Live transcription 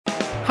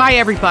Hi,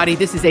 everybody.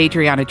 This is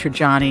Adriana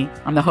Trajani.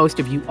 I'm the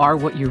host of You Are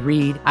What You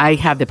Read. I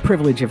have the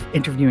privilege of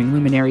interviewing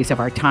luminaries of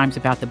our times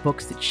about the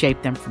books that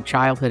shaped them from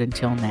childhood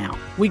until now.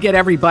 We get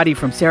everybody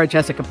from Sarah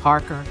Jessica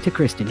Parker to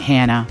Kristen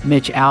Hanna,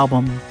 Mitch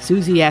Albom,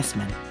 Susie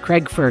Essman,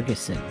 Craig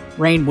Ferguson,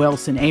 Rainn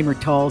Wilson, Amor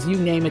Tolls, you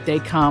name it, they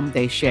come,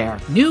 they share.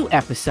 New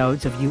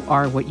episodes of You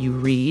Are What You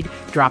Read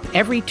drop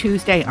every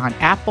Tuesday on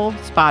Apple,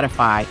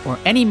 Spotify, or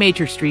any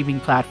major streaming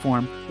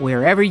platform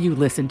wherever you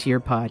listen to your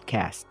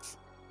podcasts.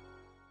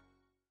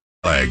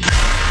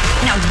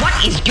 Now,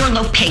 what is your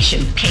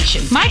location?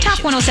 My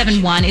Talk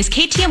 1071 is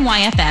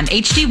KTMY FM,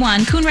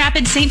 HD1, Coon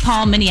Rapids, St.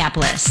 Paul,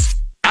 Minneapolis.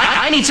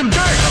 I need some dirt.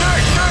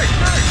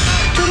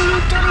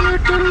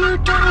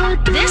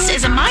 This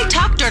is a My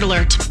Talk Dirt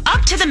Alert.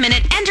 Up to the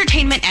minute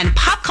entertainment and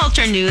pop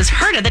culture news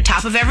heard at the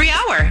top of every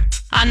hour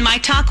on My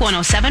Talk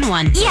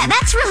 1071. Yeah,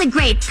 that's really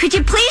great. Could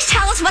you please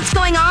tell us what's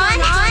going on?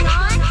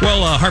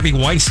 Well, Harvey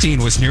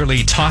Weinstein was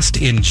nearly tossed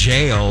in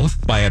jail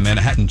by a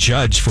Manhattan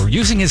judge for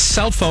using his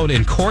cell phone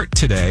in court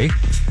today,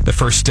 the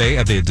first day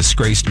of the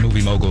disgraced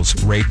movie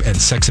mogul's rape and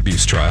sex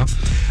abuse trial.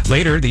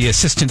 Later, the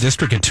assistant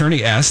district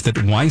attorney asked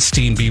that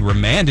Weinstein be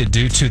remanded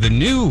due to the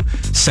new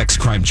sex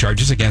crime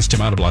charges against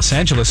him out of Los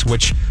Angeles,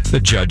 which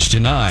the judge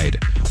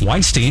denied.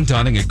 Weinstein,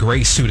 donning a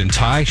gray suit and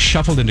tie,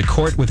 shuffled into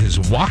court with his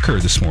walker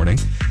this morning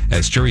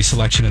as jury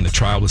selection in the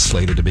trial was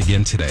slated to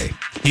begin today.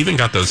 He even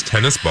got those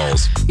tennis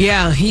balls.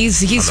 Yeah,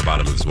 he's on the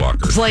bottom of his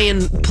walker. Playing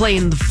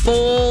the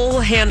full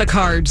hand of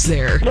cards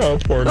there. Oh,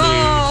 poor me.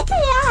 Oh, poor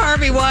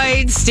Harvey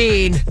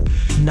Weinstein.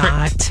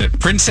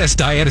 Princess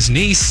Diana's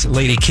niece,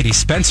 Lady Kitty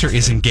Spencer,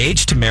 is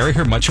engaged to marry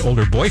her much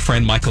older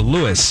boyfriend, Michael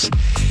Lewis.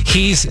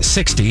 He's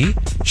 60,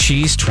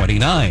 she's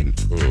 29.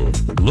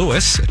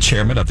 Lewis,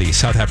 chairman of the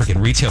South African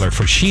retailer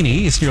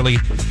Foschini,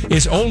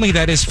 is only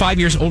 5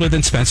 years older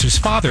than Spencer's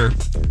father,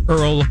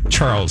 Earl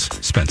Charles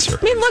Spencer.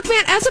 I mean, look,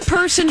 man, as a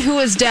person who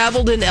has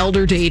dabbled in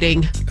elder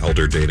dating.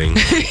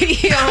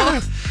 You know,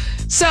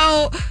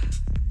 so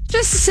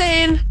just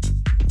saying,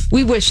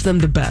 we wish them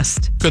the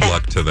best. Good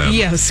luck to them.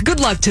 Yes, good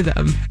luck to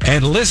them.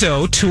 And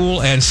Lizzo,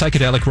 Tool, and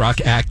psychedelic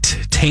rock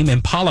act Tame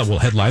Impala will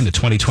headline the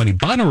 2020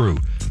 Bonnaroo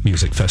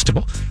Music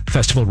Festival. The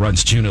festival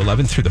runs June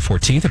 11th through the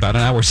 14th, about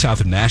an hour south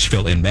of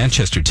Nashville in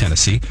Manchester,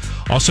 Tennessee.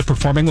 Also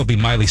performing will be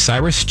Miley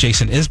Cyrus,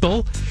 Jason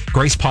Isbell,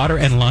 Grace Potter,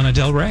 and Lana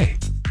Del Rey.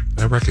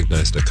 I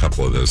recognized a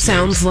couple of those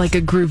Sounds names. like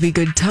a groovy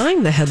good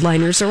time. The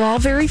headliners are all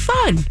very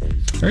fun.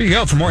 There you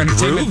go. For more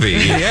entertainment. Groovy.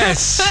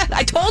 Yes.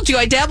 I told you,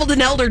 I dabbled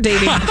in elder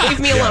dating. Leave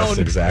me alone. Yes,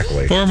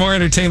 exactly. For more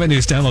entertainment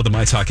news, download the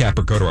MyTalk app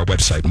or go to our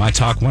website,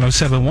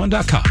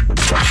 mytalk1071.com.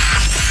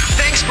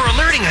 Thanks for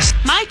alerting us.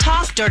 My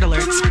Talk Dirt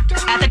Alerts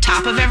at the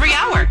top of every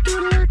hour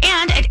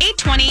and at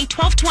 8:20,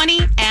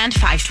 12:20, and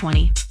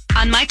 5:20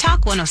 on My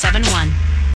Talk 1071.